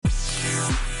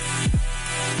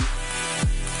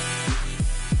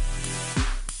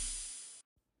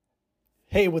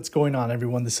Hey, what's going on,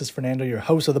 everyone? This is Fernando, your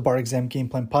host of the Bar Exam Game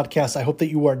Plan Podcast. I hope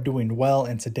that you are doing well.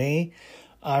 And today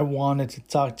I wanted to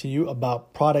talk to you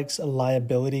about products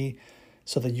liability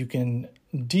so that you can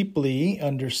deeply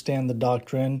understand the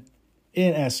doctrine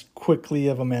in as quickly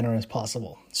of a manner as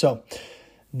possible. So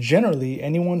generally,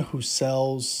 anyone who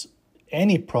sells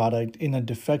any product in a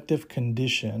defective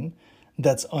condition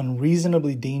that's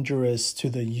unreasonably dangerous to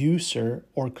the user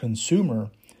or consumer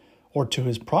or to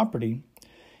his property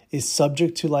is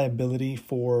subject to liability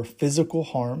for physical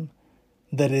harm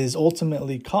that is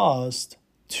ultimately caused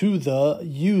to the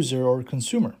user or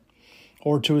consumer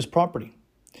or to his property.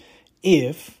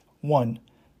 If, one,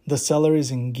 the seller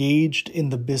is engaged in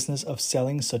the business of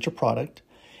selling such a product,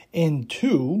 and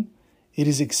two, it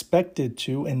is expected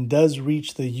to and does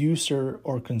reach the user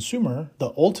or consumer,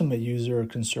 the ultimate user or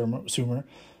consumer,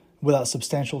 without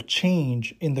substantial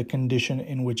change in the condition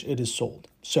in which it is sold.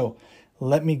 So,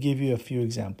 let me give you a few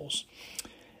examples.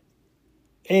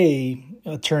 A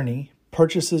attorney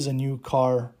purchases a new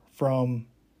car from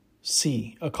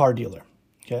C, a car dealer.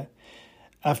 Okay.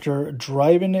 After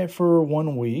driving it for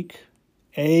 1 week,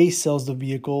 A sells the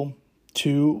vehicle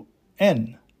to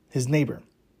N, his neighbor.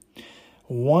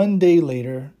 1 day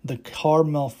later, the car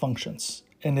malfunctions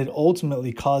and it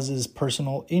ultimately causes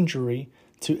personal injury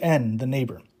to N, the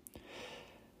neighbor.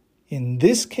 In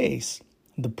this case,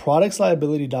 the products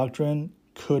liability doctrine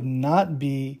could not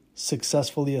be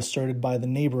successfully asserted by the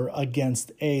neighbor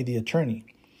against A, the attorney.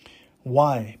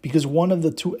 Why? Because one of the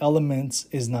two elements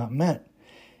is not met.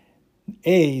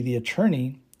 A, the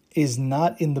attorney, is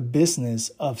not in the business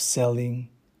of selling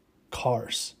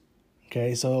cars.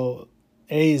 Okay, so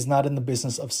A is not in the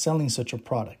business of selling such a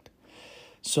product.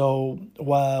 So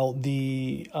while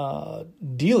the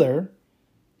dealer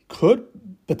could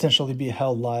potentially be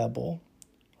held liable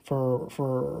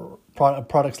for a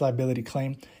products liability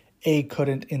claim, A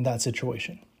couldn't in that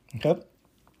situation. Okay.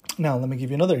 Now let me give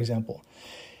you another example.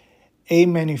 A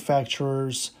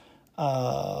manufactures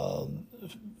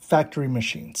factory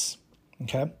machines.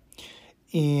 Okay,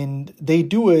 and they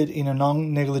do it in a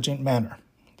non-negligent manner.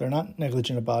 They're not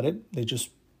negligent about it.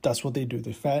 That's what they do.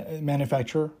 They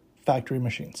manufacture factory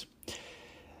machines.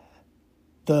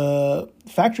 The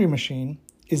factory machine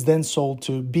is then sold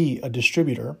to B, a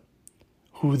distributor,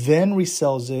 who then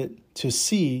resells it to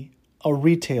C, a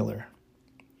retailer.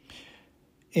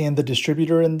 And the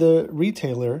distributor and the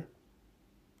retailer,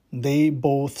 they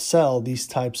both sell these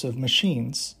types of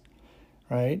machines,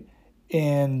 right?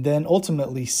 And then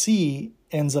ultimately C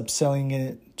ends up selling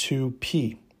it to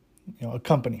P, a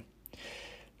company.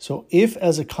 So if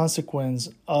as a consequence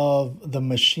of the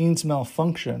machine's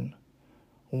malfunction,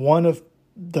 one of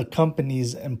the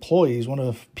company's employees, one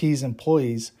of P's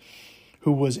employees,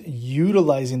 who was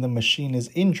utilizing the machine is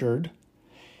injured,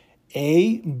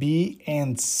 A, B,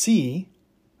 and C,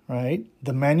 right,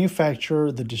 the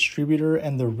manufacturer, the distributor,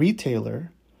 and the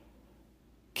retailer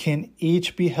can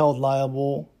each be held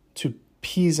liable to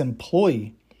P's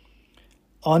employee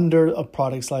under a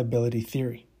products liability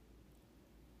theory.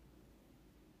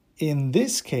 In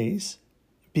this case,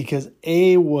 because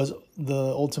A was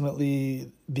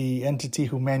ultimately the entity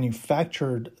who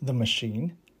manufactured the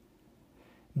machine,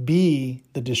 B,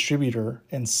 the distributor,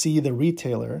 and C, the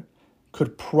retailer,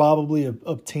 could probably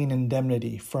obtain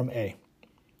indemnity from A.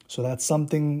 So that's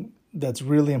something that's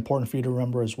really important for you to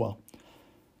remember as well,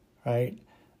 right?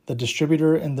 The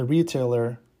distributor and the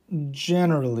retailer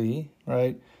generally,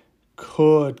 right,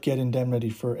 could get indemnity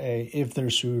for A if they're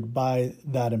sued by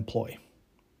that employee.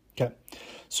 Okay,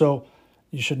 so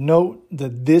you should note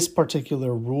that this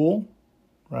particular rule,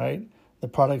 right, the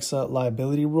products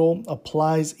liability rule,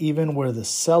 applies even where the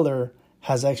seller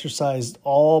has exercised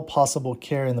all possible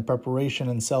care in the preparation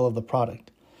and sale of the product,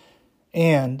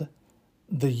 and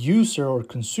the user or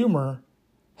consumer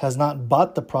has not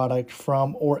bought the product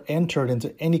from or entered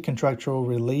into any contractual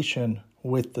relation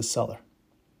with the seller.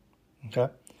 Okay,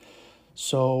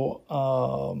 so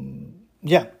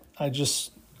I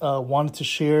just wanted to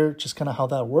share just kind of how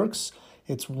that works.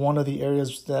 It's one of the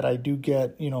areas that I do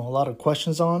get a lot of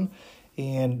questions on,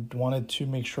 and wanted to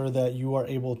make sure that you are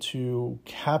able to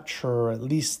capture at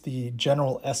least the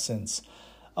general essence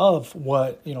of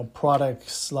what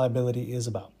products liability is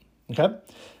about. Okay,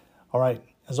 all right.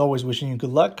 As always, wishing you good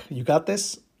luck. You got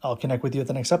this. I'll connect with you at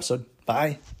the next episode.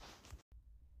 Bye.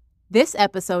 This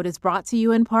episode is brought to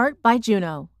you in part by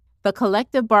Juno, the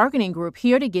collective bargaining group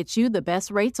here to get you the best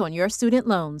rates on your student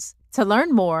loans. To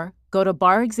learn more, go to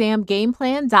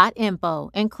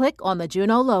barexamgameplan.info and click on the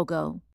Juno logo.